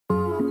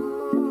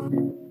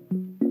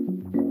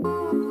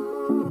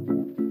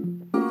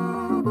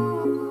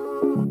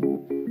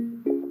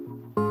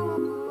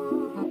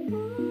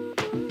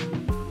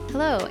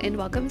and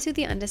welcome to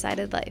The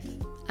Undecided Life.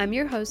 I'm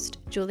your host,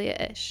 Julia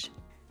Ish.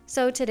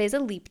 So today's a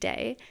leap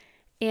day,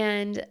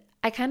 and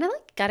I kind of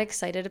got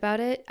excited about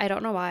it. I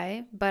don't know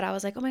why, but I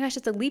was like, oh my gosh,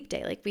 it's a leap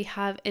day. Like, we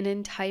have an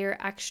entire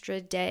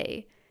extra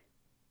day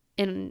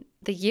in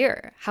the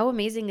year. How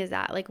amazing is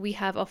that? Like, we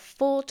have a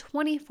full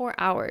 24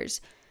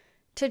 hours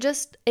to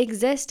just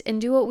exist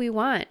and do what we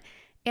want.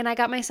 And I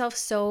got myself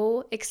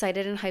so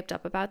excited and hyped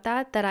up about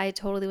that I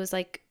totally was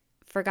like,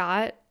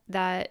 forgot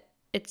that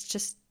it's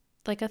just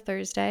like a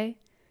Thursday.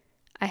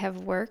 I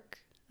have work,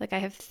 like I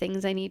have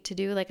things I need to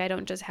do. Like, I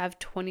don't just have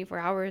 24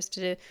 hours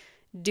to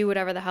do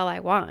whatever the hell I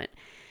want.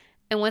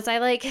 And once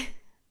I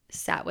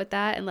sat with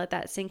that and let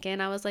that sink in,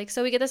 I was like,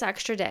 so we get this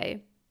extra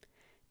day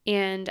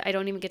and I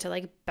don't even get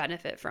to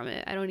benefit from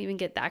it. I don't even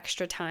get the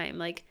extra time.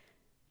 Like,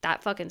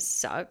 that fucking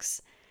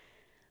sucks.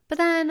 But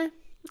then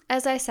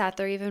as I sat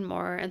there even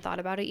more and thought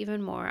about it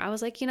even more, I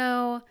was like,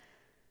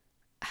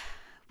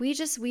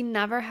 we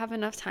never have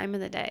enough time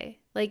in the day.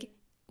 Like,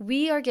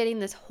 we are getting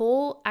this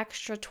whole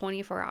extra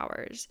 24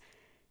 hours.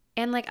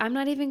 And I'm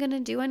not even going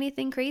to do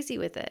anything crazy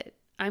with it.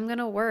 I'm going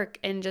to work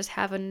and just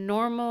have a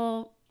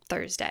normal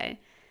Thursday.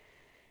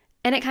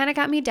 And it kind of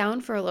got me down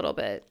for a little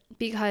bit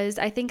because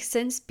I think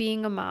since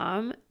being a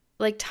mom,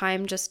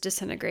 time just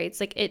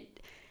disintegrates.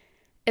 It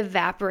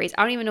evaporates.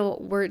 I don't even know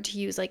what word to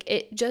use.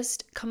 It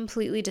just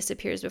completely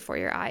disappears before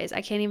your eyes.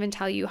 I can't even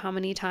tell you how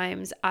many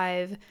times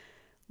I've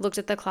looked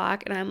at the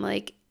clock and I'm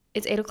like,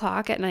 it's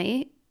 8:00 at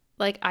night.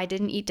 I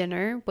didn't eat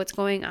dinner. What's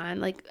going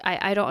on?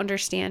 I don't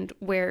understand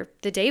where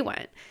the day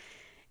went.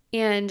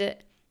 And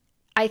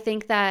I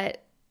think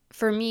that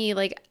for me,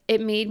 it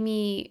made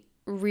me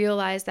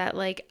realize that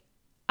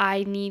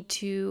I need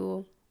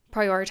to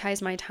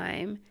prioritize my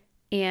time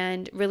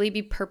and really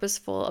be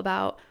purposeful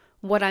about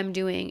what I'm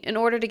doing in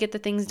order to get the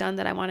things done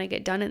that I want to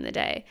get done in the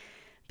day.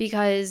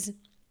 Because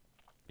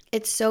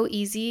it's so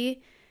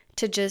easy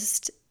to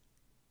just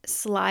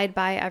slide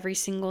by every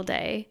single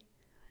day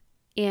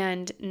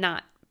and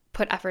not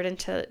put effort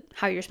into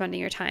how you're spending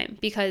your time,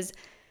 because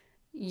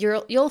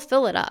you'll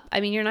fill it up. I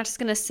mean, you're not just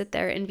going to sit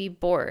there and be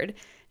bored.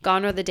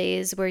 Gone are the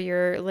days where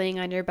you're laying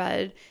on your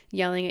bed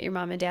yelling at your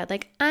mom and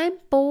dad, I'm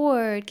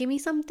bored, give me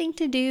something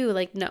to do.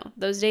 No,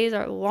 those days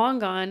are long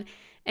gone.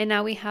 And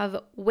now we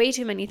have way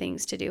too many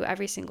things to do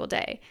every single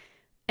day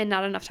and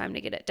not enough time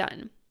to get it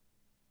done.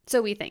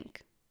 So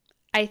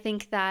I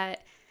think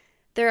that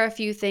there are a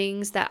few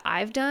things that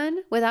I've done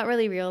without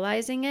really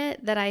realizing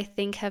it that I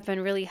think have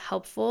been really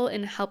helpful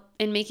in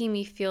making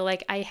me feel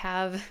like I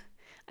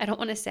don't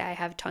want to say I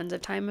have tons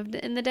of time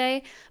in the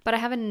day, but I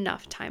have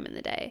enough time in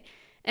the day.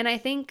 And I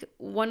think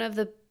one of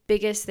the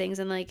biggest things,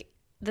 and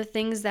the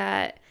things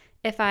that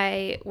if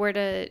I were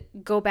to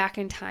go back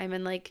in time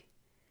and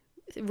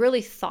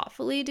really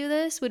thoughtfully do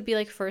this, would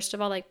be first of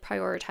all,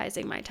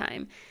 prioritizing my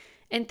time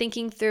and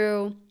thinking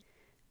through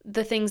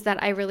the things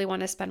that I really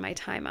want to spend my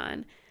time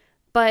on.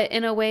 But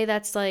in a way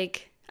that's I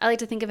like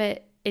to think of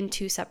it in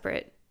two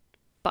separate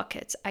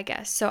buckets, I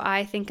guess. So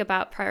I think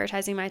about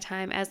prioritizing my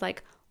time as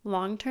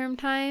long-term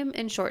time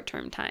and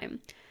short-term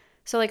time.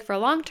 So for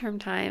long-term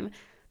time,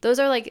 those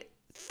are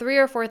 3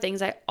 or 4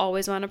 things I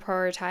always want to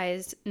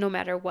prioritize no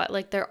matter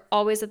what. They're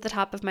always at the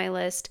top of my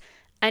list.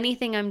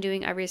 Anything I'm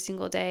doing every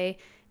single day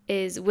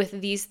is with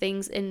these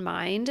things in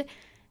mind.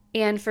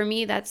 And for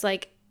me, that's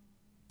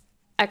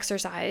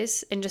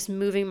exercise and just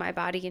moving my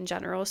body in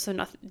general.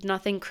 So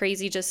nothing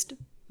crazy, just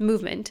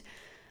movement,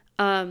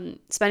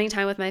 spending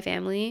time with my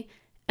family,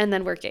 and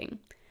then working.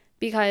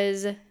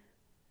 Because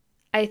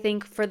I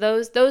think for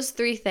those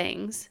 3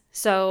 things,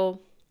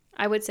 so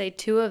I would say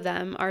 2 of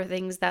them are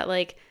things that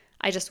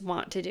I just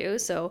want to do.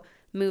 So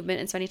movement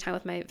and spending time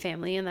with my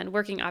family, and then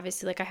working,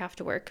 obviously, I have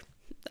to work.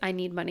 I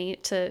need money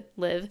to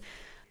live.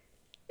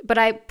 But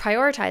I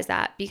prioritize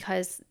that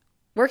because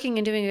working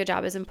and doing a good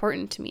job is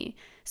important to me.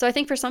 So I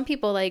think for some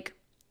people,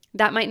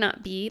 that might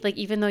not be,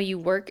 even though you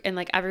work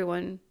and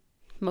everyone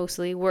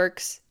mostly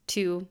works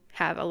to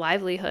have a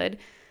livelihood,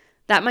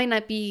 that might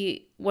not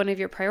be one of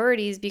your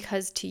priorities,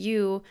 because to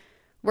you,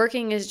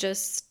 working is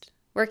just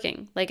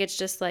working. It's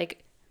just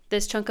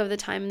this chunk of the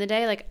time in the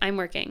day, I'm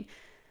working.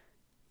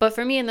 But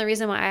for me, and the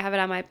reason why I have it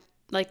on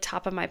my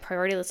top of my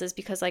priority list is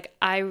because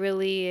I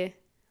really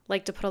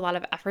like to put a lot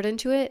of effort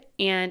into it,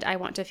 and I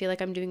want to feel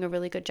I'm doing a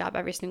really good job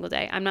every single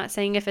day. I'm not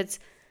saying if it's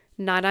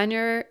not on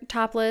your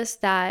top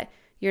list that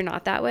you're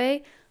not that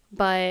way,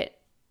 but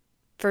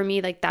for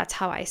me, that's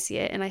how I see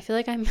it. And I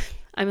feel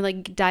I'm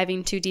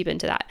diving too deep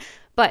into that.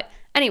 But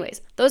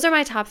anyways, those are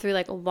my top 3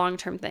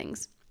 long-term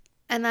things.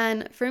 And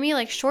then for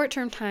me,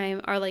 short-term time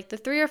are the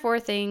 3 or 4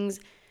 things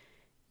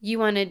you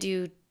want to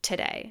do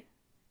today.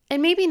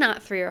 And maybe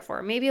not 3 or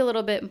 4, maybe a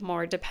little bit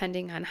more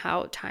depending on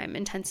how time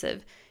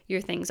intensive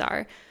your things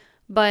are.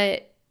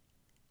 But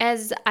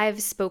as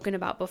I've spoken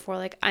about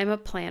before, I'm a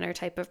planner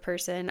type of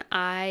person.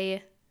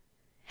 I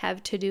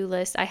have to-do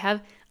lists. I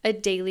have a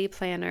daily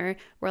planner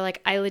where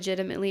I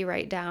legitimately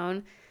write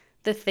down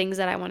the things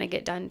that I want to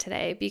get done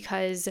today,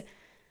 because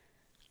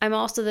I'm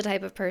also the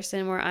type of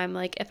person where I'm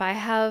if I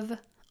have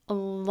a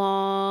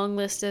long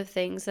list of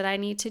things that I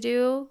need to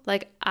do,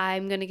 like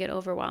I'm going to get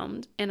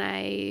overwhelmed and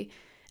I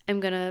am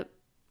going to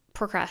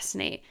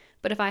procrastinate.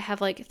 But if I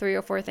have like 3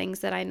 or 4 things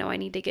that I know I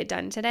need to get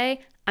done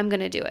today, I'm going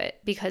to do it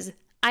because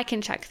I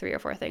can check 3 or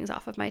 4 things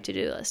off of my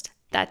to-do list.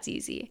 That's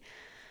easy.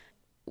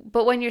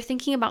 But when you're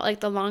thinking about like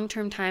the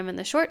long-term time and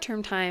the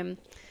short-term time,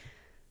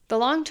 the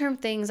long-term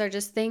things are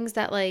just things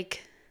that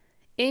like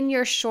in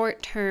your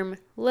short-term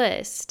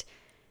list,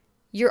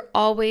 you're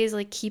always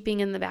like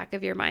keeping in the back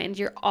of your mind.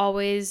 You're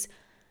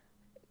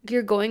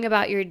going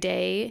about your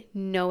day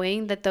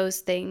knowing that those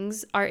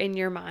things are in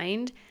your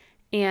mind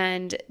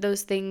and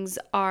those things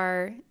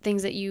are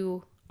things that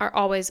you are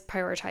always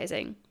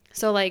prioritizing.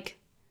 So like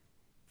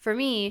for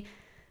me,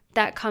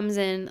 that comes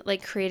in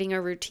like creating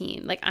a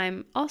routine. Like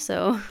I'm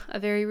also a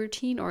very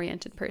routine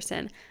oriented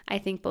person. I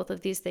think both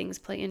of these things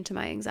play into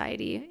my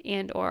anxiety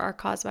and or are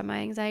caused by my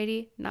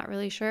anxiety. Not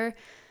really sure.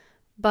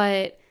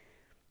 But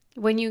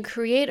when you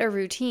create a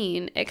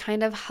routine, it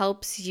kind of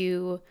helps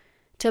you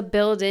to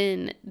build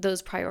in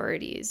those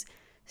priorities.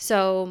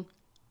 So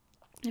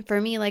for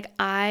me, like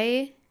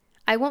I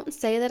won't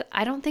say that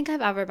I don't think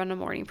I've ever been a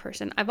morning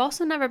person. I've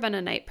also never been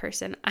a night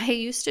person. I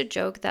used to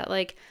joke that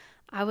like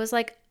I was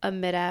like a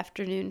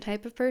mid-afternoon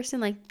type of person.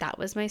 Like that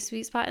was my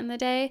sweet spot in the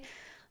day.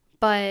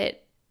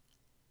 But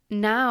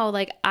now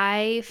like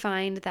I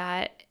find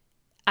that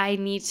I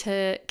need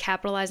to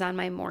capitalize on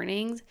my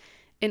mornings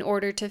in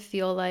order to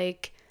feel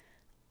like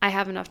I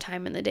have enough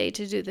time in the day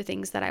to do the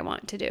things that I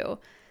want to do.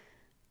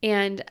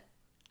 And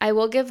I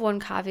will give one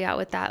caveat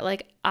with that.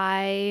 Like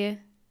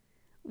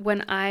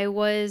when I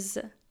was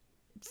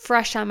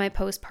fresh on my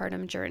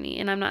postpartum journey,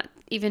 and I'm not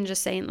even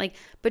just saying like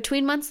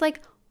between months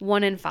like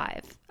 1 and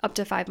 5, up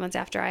to 5 months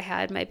after I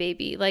had my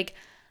baby, like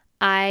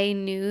I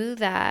knew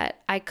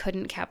that I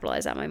couldn't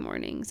capitalize on my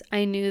mornings.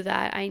 I knew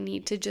that I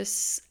needed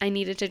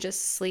to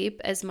just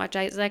sleep as much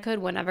as I could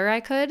whenever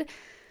I could.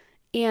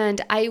 And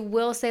I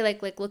will say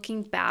like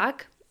looking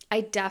back, I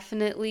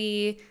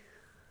definitely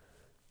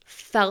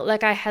felt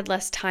like I had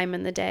less time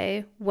in the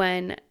day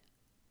when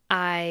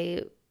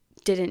I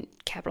didn't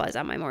capitalize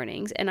on my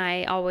mornings. And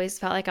I always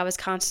felt like I was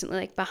constantly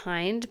like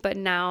behind. But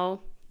now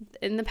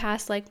in the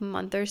past like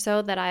month or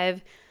so that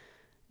I've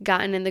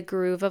gotten in the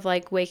groove of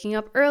like waking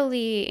up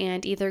early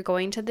and either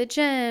going to the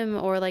gym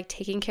or like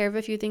taking care of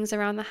a few things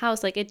around the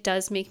house, like it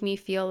does make me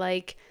feel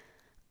like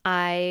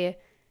I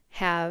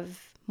have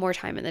more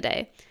time in the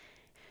day.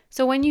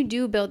 So when you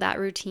do build that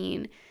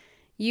routine,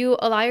 you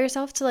allow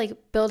yourself to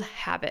like build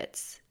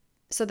habits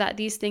so that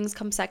these things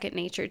come second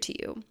nature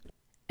to you.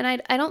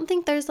 And I don't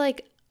think there's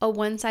like a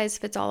one size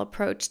fits all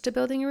approach to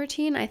building a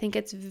routine. I think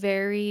it's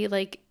very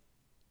like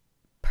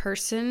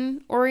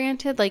person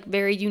oriented, like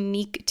very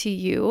unique to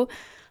you.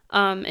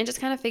 And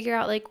just kind of figure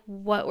out like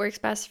what works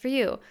best for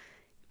you.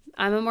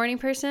 I'm a morning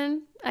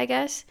person, I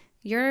guess.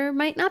 You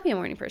might not be a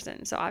morning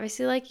person. So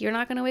obviously like you're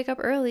not going to wake up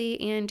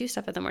early and do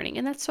stuff in the morning,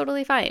 and that's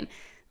totally fine.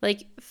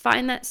 Like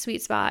find that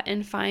sweet spot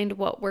and find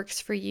what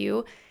works for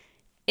you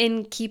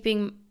in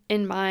keeping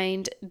in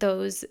mind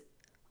those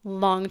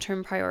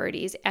long-term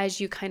priorities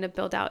as you kind of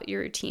build out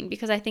your routine.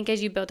 Because I think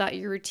as you build out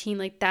your routine,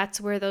 like that's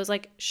where those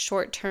like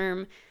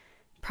short-term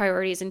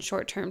priorities and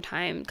short-term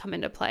time come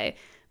into play.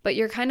 But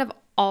you're kind of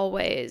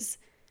always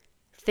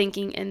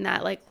thinking in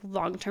that like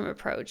long-term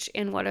approach,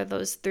 and what are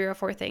those 3 or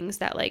 4 things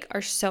that like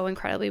are so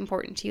incredibly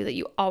important to you that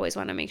you always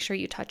want to make sure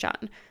you touch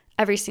on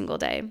every single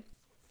day.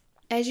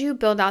 As you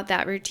build out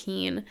that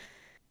routine,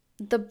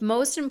 the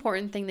most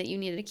important thing that you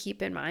need to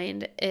keep in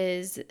mind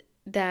is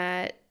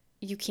that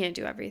you can't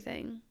do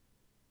everything.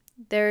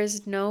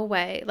 There's no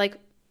way. Like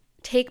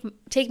take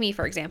me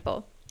for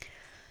example.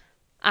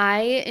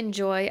 I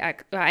enjoy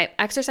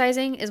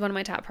exercising is one of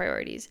my top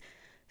priorities.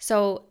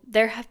 So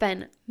there have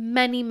been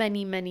many,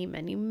 many, many,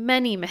 many,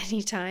 many,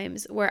 many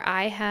times where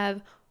I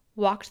have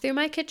walked through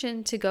my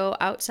kitchen to go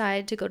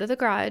outside to go to the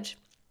garage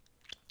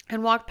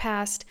and walked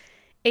past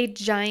a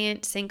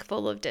giant sink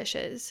full of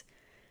dishes,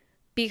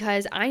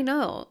 because I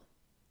know,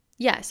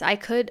 yes, I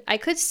could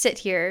sit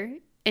here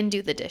and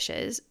do the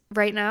dishes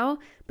right now,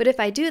 but if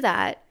I do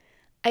that,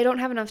 I don't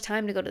have enough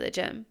time to go to the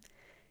gym.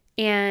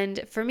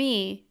 And for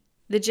me,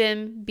 the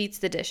gym beats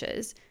the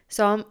dishes.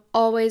 So I'm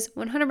always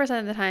 100%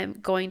 of the time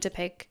going to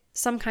pick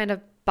some kind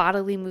of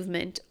bodily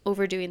movement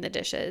over doing the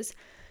dishes.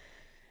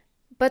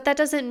 But that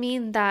doesn't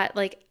mean that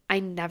like I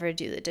never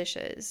do the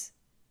dishes.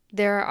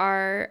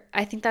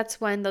 I think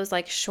that's when those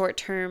like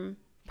short-term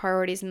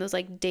priorities and those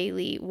like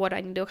daily what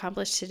I need to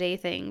accomplish today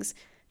things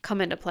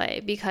come into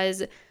play.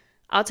 Because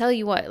I'll tell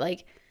you what,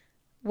 like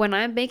when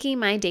I'm making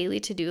my daily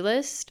to-do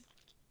list,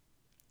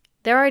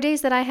 there are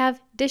days that I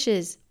have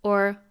dishes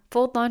or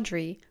fold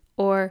laundry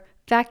or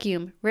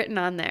vacuum written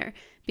on there,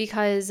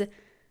 because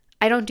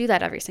I don't do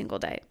that every single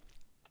day,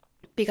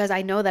 because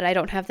I know that I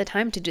don't have the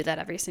time to do that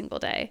every single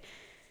day.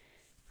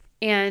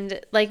 And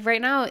like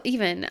right now,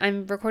 even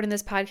I'm recording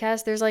this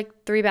podcast, there's like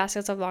 3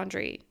 baskets of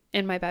laundry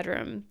in my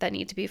bedroom that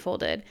need to be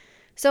folded.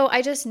 So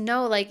I just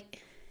know like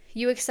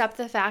you accept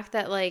the fact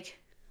that like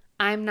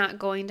I'm not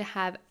going to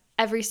have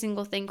every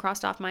single thing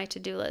crossed off my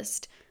to-do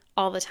list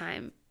all the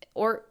time.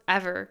 or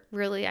ever,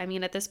 really. I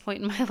mean, at this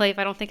point in my life,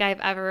 I don't think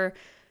I've ever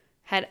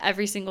had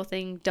every single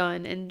thing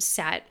done and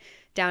sat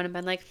down and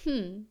been like,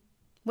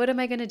 what am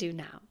I going to do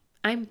now?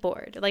 I'm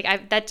bored.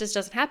 Like that just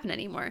doesn't happen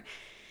anymore.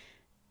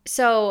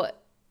 So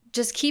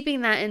just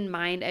keeping that in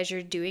mind as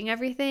you're doing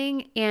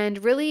everything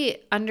and really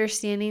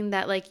understanding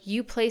that like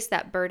you place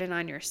that burden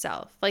on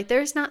yourself. Like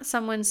there's not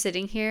someone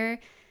sitting here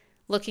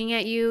looking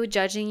at you,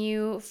 judging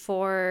you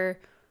for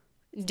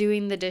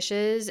doing the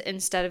dishes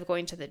instead of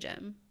going to the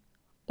gym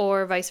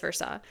or vice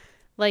versa.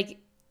 Like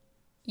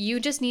you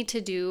just need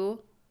to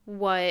do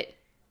what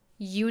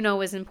you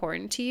know is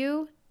important to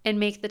you and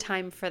make the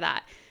time for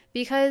that.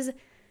 Because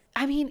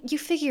I mean, you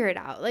figure it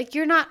out. Like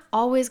you're not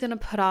always going to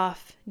put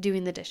off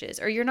doing the dishes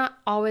or you're not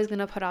always going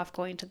to put off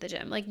going to the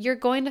gym. Like you're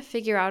going to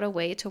figure out a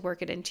way to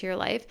work it into your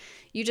life.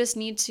 You just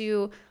need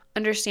to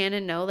understand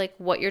and know like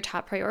what your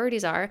top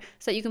priorities are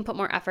so that you can put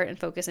more effort and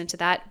focus into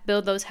that,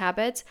 build those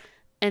habits,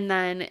 and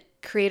then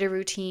create a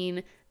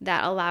routine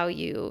that allow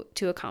you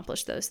to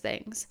accomplish those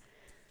things.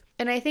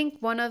 And I think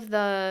one of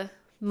the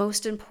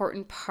most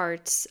important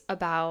parts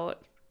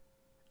about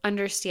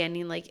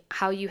understanding like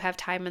how you have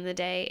time in the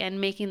day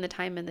and making the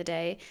time in the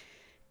day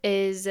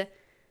is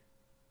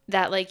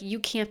that like you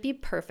can't be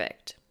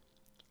perfect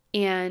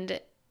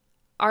and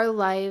our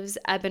lives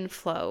ebb and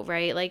flow,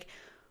 right? Like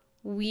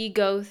we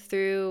go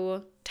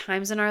through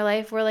times in our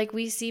life where like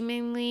we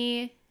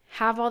seemingly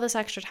have all this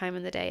extra time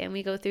in the day and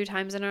we go through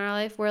times in our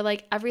life where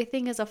like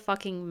everything is a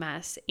fucking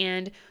mess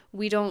and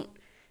we don't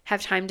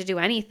have time to do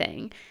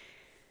anything.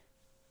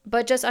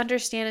 But just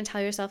understand and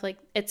tell yourself like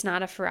it's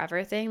not a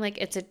forever thing, like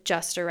it's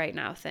just a right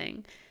now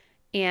thing.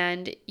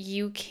 And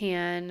you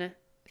can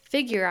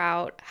figure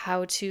out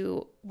how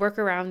to work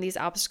around these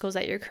obstacles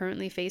that you're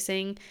currently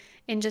facing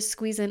and just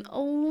squeeze in a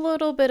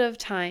little bit of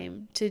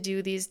time to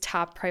do these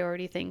top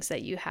priority things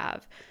that you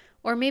have.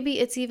 Or maybe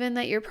it's even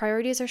that your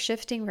priorities are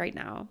shifting right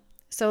now.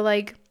 So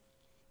like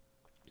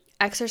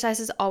exercise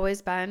has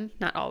always been,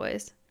 not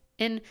always,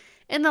 in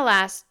the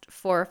last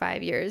 4 or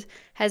 5 years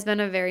has been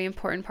a very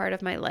important part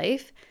of my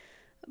life.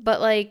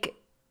 But like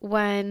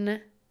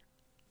when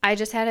I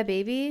just had a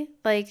baby,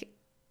 like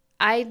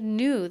I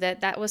knew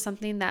that was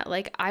something that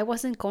like I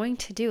wasn't going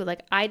to do.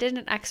 Like I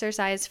didn't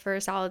exercise for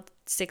a solid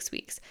 6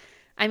 weeks.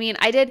 I mean,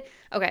 I did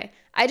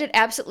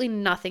absolutely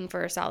nothing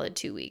for a solid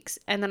 2 weeks.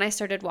 And then I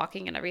started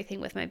walking and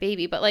everything with my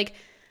baby. But like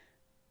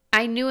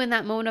I knew in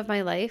that moment of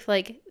my life,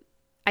 like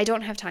I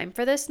don't have time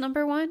for this,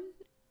 number one.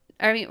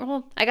 I mean,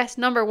 well, I guess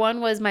number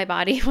one was my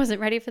body wasn't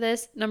ready for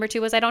this. Number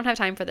two was I don't have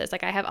time for this.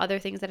 Like I have other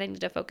things that I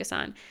need to focus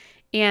on.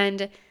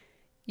 And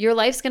your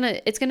life's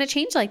it's gonna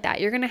change like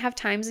that. You're gonna have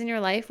times in your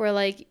life where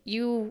like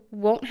you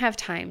won't have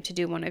time to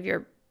do one of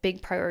your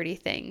big priority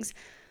things.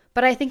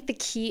 But I think the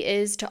key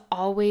is to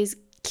always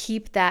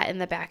keep that in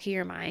the back of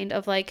your mind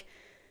of like,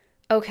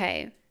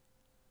 okay,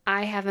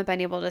 I haven't been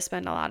able to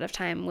spend a lot of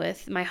time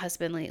with my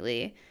husband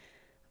lately,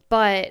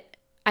 but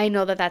I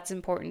know that that's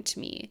important to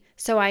me.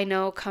 So I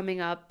know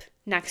coming up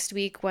next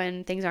week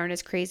when things aren't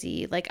as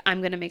crazy, like I'm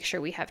going to make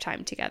sure we have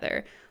time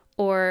together.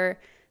 Or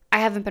I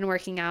haven't been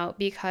working out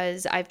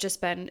because I've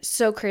just been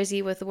so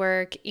crazy with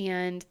work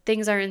and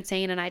things are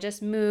insane and I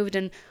just moved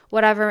and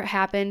whatever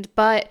happened,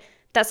 but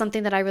that's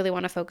something that I really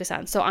want to focus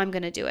on. So I'm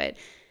going to do it.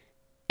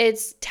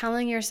 It's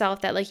telling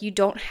yourself that like you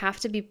don't have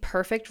to be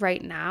perfect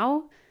right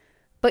now,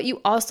 but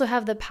you also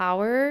have the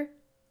power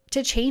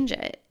to change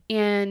it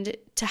and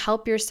to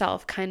help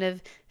yourself kind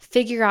of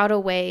figure out a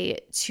way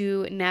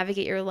to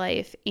navigate your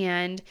life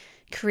and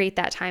create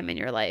that time in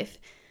your life.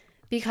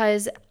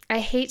 Because I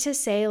hate to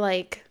say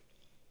like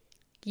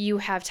you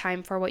have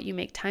time for what you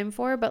make time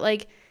for, but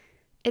like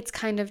it's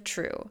kind of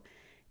true.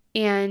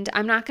 And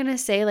I'm not going to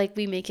say like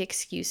we make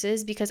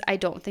excuses because I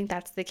don't think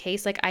that's the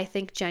case. Like I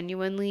think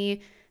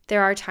genuinely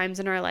there are times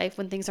in our life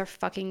when things are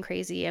fucking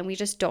crazy and we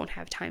just don't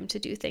have time to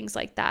do things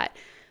like that.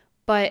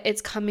 But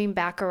it's coming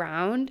back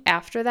around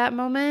after that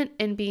moment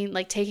and being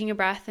like taking a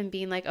breath and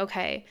being like,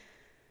 okay,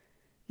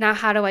 now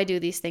how do I do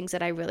these things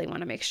that I really want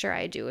to make sure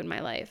I do in my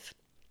life?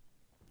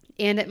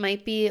 And it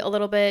might be a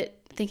little bit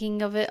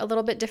thinking of it a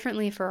little bit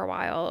differently for a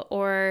while.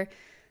 Or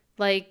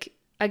like,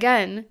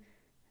 again,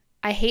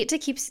 I hate to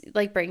keep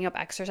like bringing up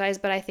exercise,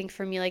 but I think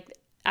for me, like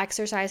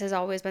exercise has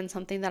always been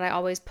something that I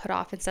always put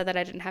off and said that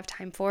I didn't have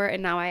time for.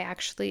 And now I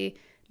actually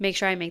make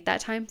sure I make that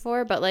time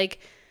for. But like,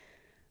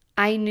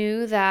 I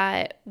knew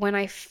that when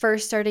I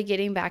first started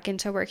getting back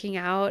into working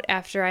out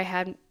after I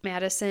had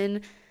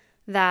Madison,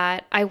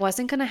 that I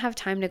wasn't going to have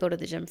time to go to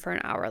the gym for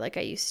an hour like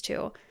I used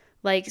to.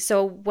 Like,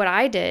 so what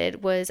I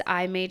did was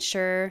I made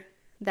sure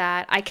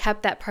that I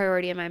kept that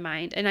priority in my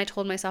mind. And I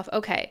told myself,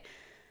 okay,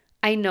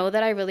 I know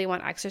that I really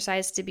want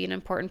exercise to be an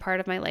important part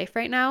of my life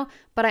right now,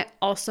 but I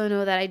also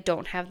know that I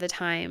don't have the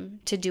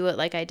time to do it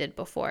like I did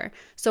before.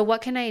 So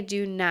what can I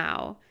do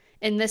now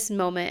in this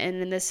moment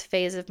and in this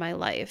phase of my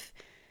life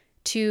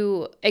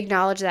to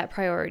acknowledge that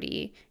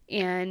priority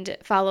and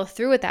follow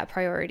through with that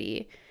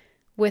priority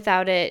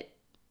without it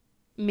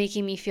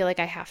making me feel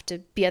like I have to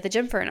be at the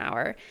gym for an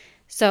hour?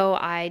 So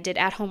I did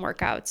at-home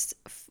workouts,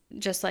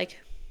 just like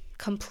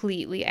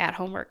completely at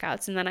home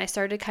workouts. And then I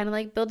started kind of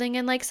like building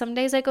in, like, some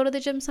days I go to the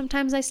gym,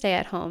 sometimes I stay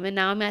at home. And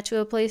now I'm at to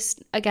a place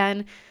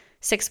again,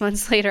 6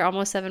 months later,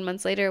 almost 7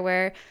 months later,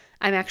 where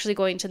I'm actually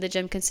going to the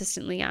gym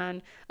consistently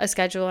on a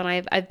schedule, and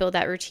I've built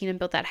that routine and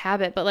built that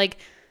habit. But like,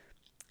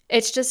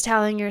 it's just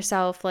telling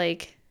yourself,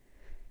 like,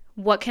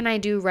 what can I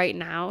do right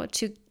now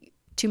to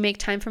make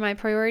time for my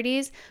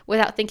priorities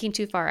without thinking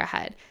too far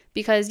ahead?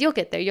 Because you'll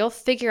get there. You'll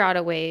figure out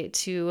a way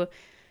to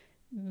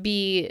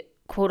be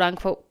quote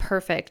unquote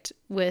perfect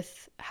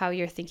with how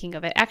you're thinking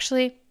of it.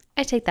 Actually,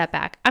 I take that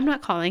back. I'm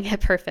not calling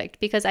it perfect,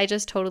 because I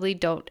just totally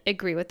don't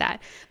agree with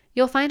that.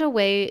 You'll find a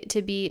way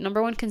to be,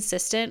 number one,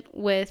 consistent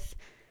with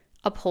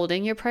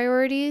upholding your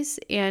priorities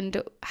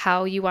and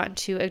how you want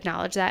to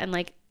acknowledge that and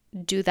like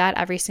do that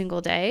every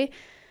single day,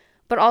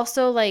 but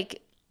also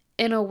like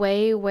in a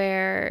way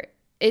where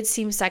it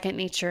seems second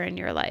nature in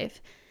your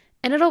life,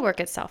 and it'll work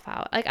itself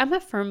out. Like, I'm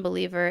a firm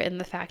believer in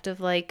the fact of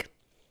like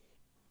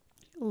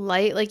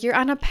you're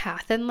on a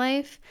path in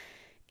life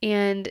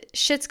and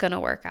shit's gonna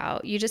work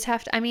out. You just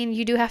have to, I mean,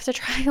 you do have to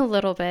try a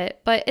little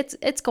bit, but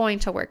it's going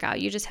to work out.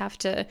 You just have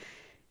to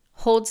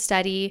hold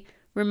steady,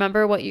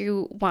 remember what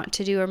you want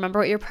to do, remember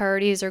what your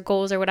priorities or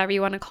goals or whatever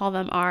you want to call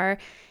them are,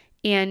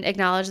 and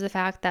acknowledge the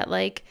fact that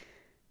like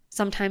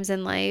sometimes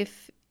in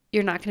life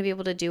you're not going to be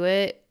able to do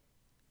it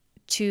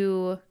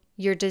to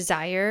your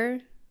desire,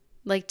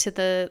 like to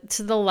the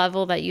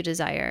level that you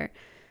desire.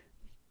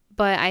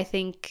 But I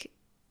think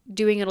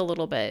doing it a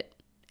little bit,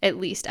 at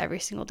least every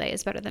single day,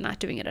 is better than not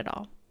doing it at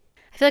all.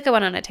 I feel like I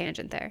went on a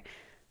tangent there.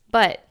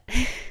 But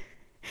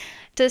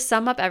to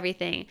sum up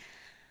everything,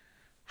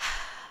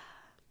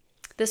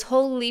 this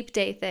whole leap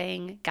day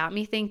thing got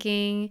me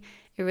thinking.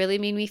 It really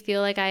made me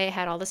feel like I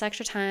had all this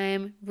extra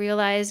time,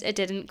 realized it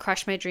didn't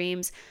crush my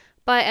dreams.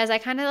 But as I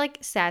kind of like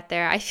sat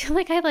there, I feel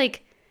like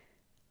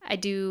I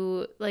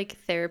do like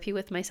therapy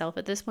with myself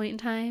at this point in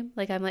time.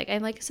 Like I'm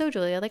like, so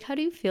Julia, like, how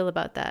do you feel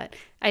about that?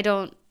 I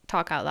don't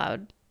talk out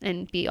loud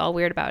and be all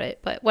weird about it,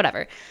 but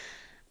whatever.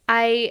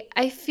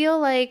 I feel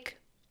like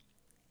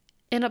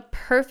in a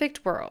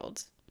perfect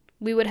world,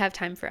 we would have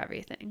time for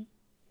everything.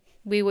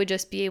 We would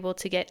just be able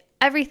to get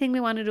everything we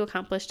wanted to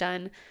accomplish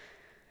done,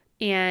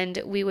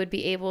 and we would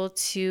be able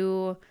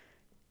to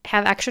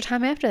have extra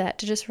time after that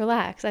to just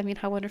relax. I mean,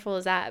 how wonderful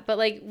is that? But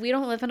like, we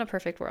don't live in a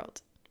perfect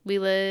world. We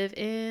live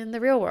in the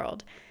real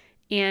world,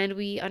 and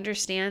we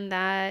understand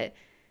that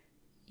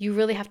you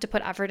really have to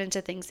put effort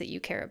into things that you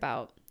care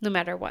about, no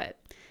matter what.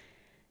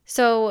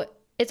 So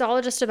it's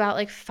all just about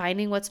like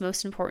finding what's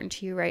most important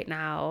to you right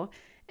now,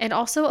 and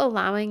also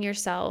allowing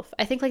yourself,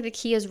 I think like the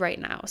key is right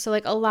now. So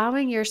like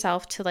allowing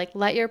yourself to like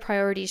let your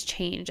priorities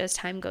change as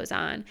time goes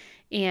on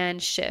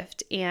and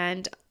shift,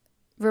 and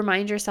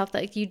remind yourself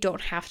that like you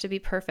don't have to be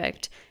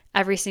perfect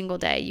every single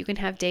day. You can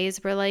have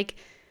days where like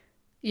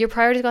your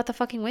priorities go out the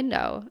fucking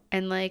window,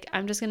 and like,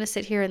 I'm just going to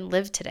sit here and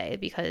live today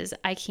because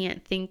I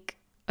can't think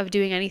of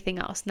doing anything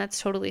else. And that's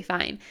totally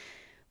fine.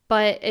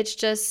 But it's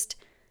just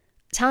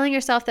telling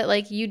yourself that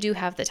like you do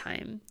have the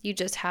time. You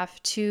just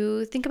have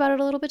to think about it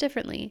a little bit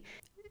differently.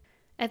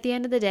 At the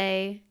end of the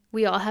day,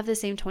 we all have the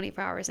same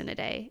 24 hours in a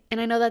day. And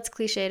I know that's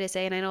cliche to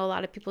say, and I know a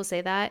lot of people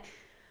say that,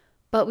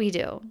 but we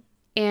do.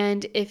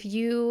 And if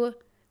you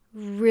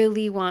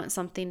really want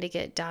something to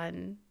get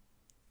done,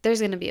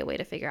 there's going to be a way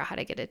to figure out how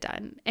to get it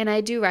done. And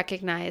I do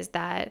recognize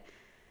that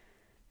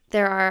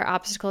there are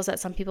obstacles that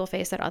some people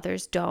face that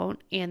others don't,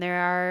 and there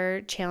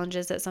are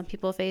challenges that some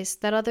people face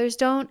that others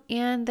don't,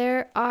 and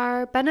there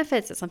are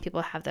benefits that some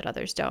people have that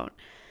others don't.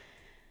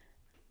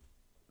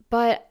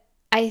 But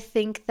I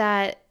think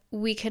that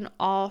we can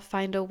all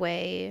find a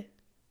way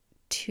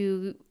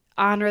to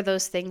honor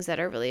those things that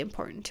are really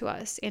important to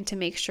us, and to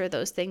make sure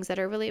those things that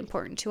are really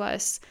important to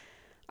us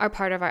are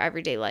part of our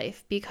everyday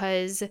life,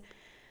 because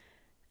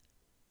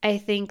I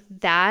think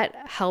that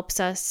helps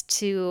us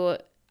to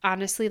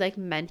honestly like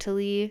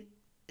mentally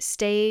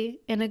stay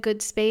in a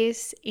good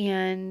space.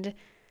 And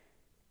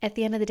at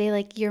the end of the day,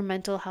 like, your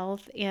mental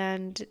health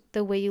and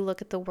the way you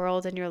look at the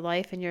world and your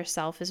life and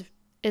yourself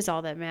is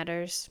all that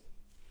matters.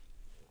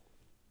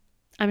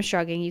 I'm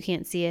shrugging, you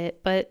can't see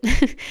it, but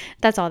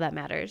that's all that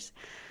matters.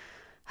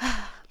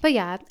 But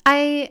yeah,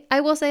 I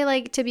will say,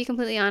 like, to be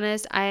completely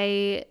honest,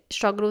 I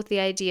struggled with the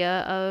idea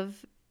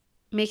of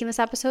making this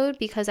episode,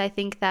 because I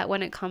think that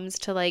when it comes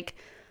to like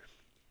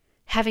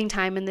having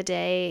time in the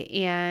day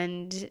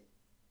and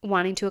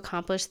wanting to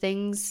accomplish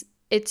things,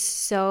 it's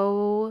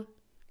so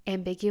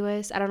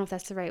ambiguous. I don't know if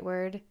that's the right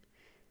word,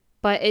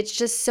 but it's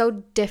just so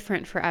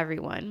different for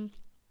everyone.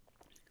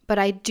 But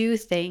I do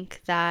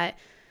think that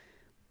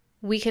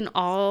we can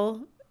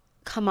all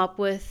come up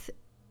with,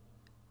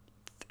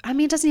 I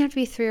mean, it doesn't have to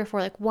be 3 or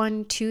 4, like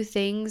 1, 2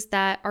 things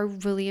that are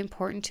really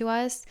important to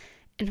us,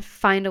 and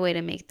find a way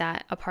to make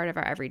that a part of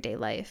our everyday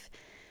life.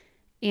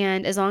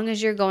 And as long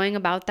as you're going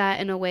about that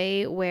in a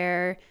way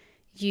where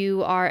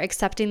you are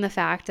accepting the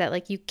fact that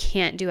like you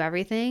can't do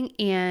everything,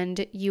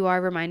 and you are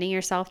reminding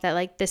yourself that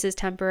like this is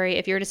temporary.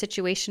 If you're in a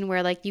situation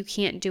where like you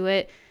can't do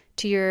it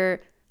to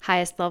your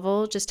highest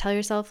level, just tell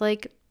yourself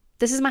like,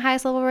 this is my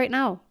highest level right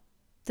now.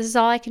 This is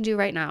all I can do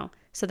right now.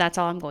 So that's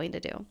all I'm going to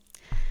do.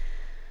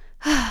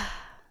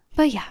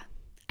 But yeah,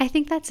 I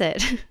think that's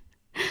it.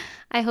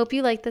 I hope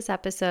you liked this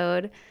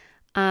episode.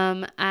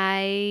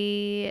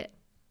 I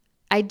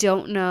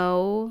don't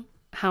know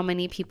how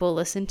many people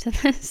listen to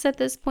this at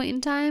this point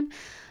in time,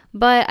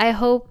 but I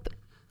hope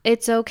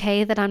it's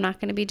okay that I'm not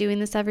going to be doing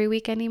this every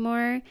week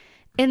anymore.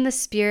 In the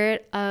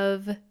spirit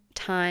of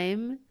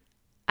time,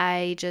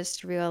 I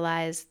just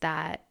realized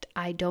that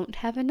I don't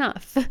have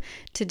enough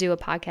to do a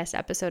podcast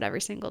episode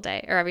every single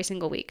day or every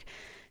single week.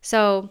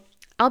 So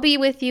I'll be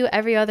with you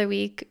every other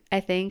week, I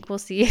think. We'll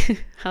see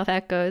how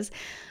that goes.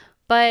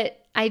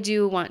 But I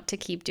do want to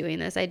keep doing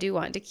this. I do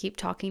want to keep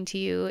talking to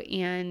you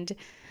and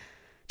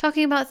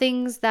talking about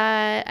things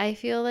that I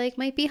feel like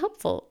might be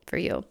helpful for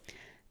you.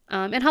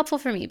 And helpful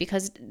for me,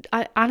 because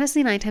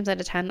honestly, 9 times out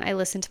of 10, I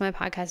listen to my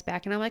podcast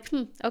back and I'm like,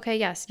 okay,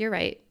 yes, you're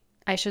right.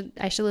 I should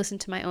listen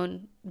to my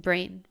own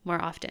brain more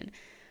often.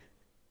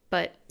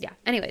 But yeah,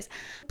 anyways,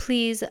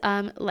 please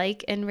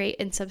like and rate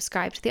and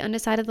subscribe to The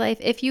Undecided Life.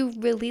 If you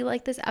really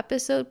like this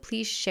episode,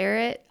 please share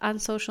it on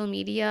social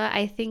media.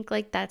 I think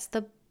like that's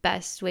the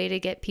best way to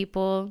get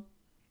people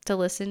to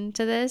listen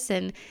to this.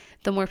 And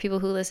the more people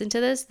who listen to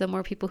this, the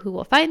more people who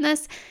will find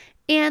this,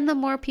 and the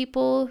more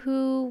people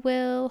who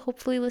will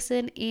hopefully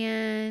listen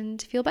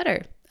and feel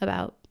better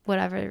about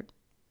whatever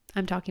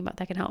I'm talking about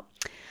that can help.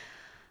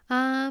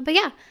 But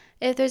yeah,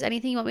 if there's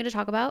anything you want me to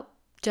talk about,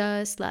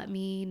 just let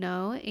me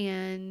know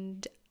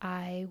and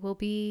I will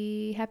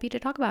be happy to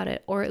talk about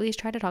it, or at least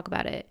try to talk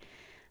about it.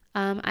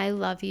 I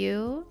love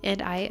you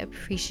and I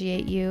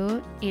appreciate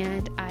you,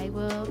 and I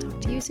will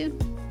talk to you soon.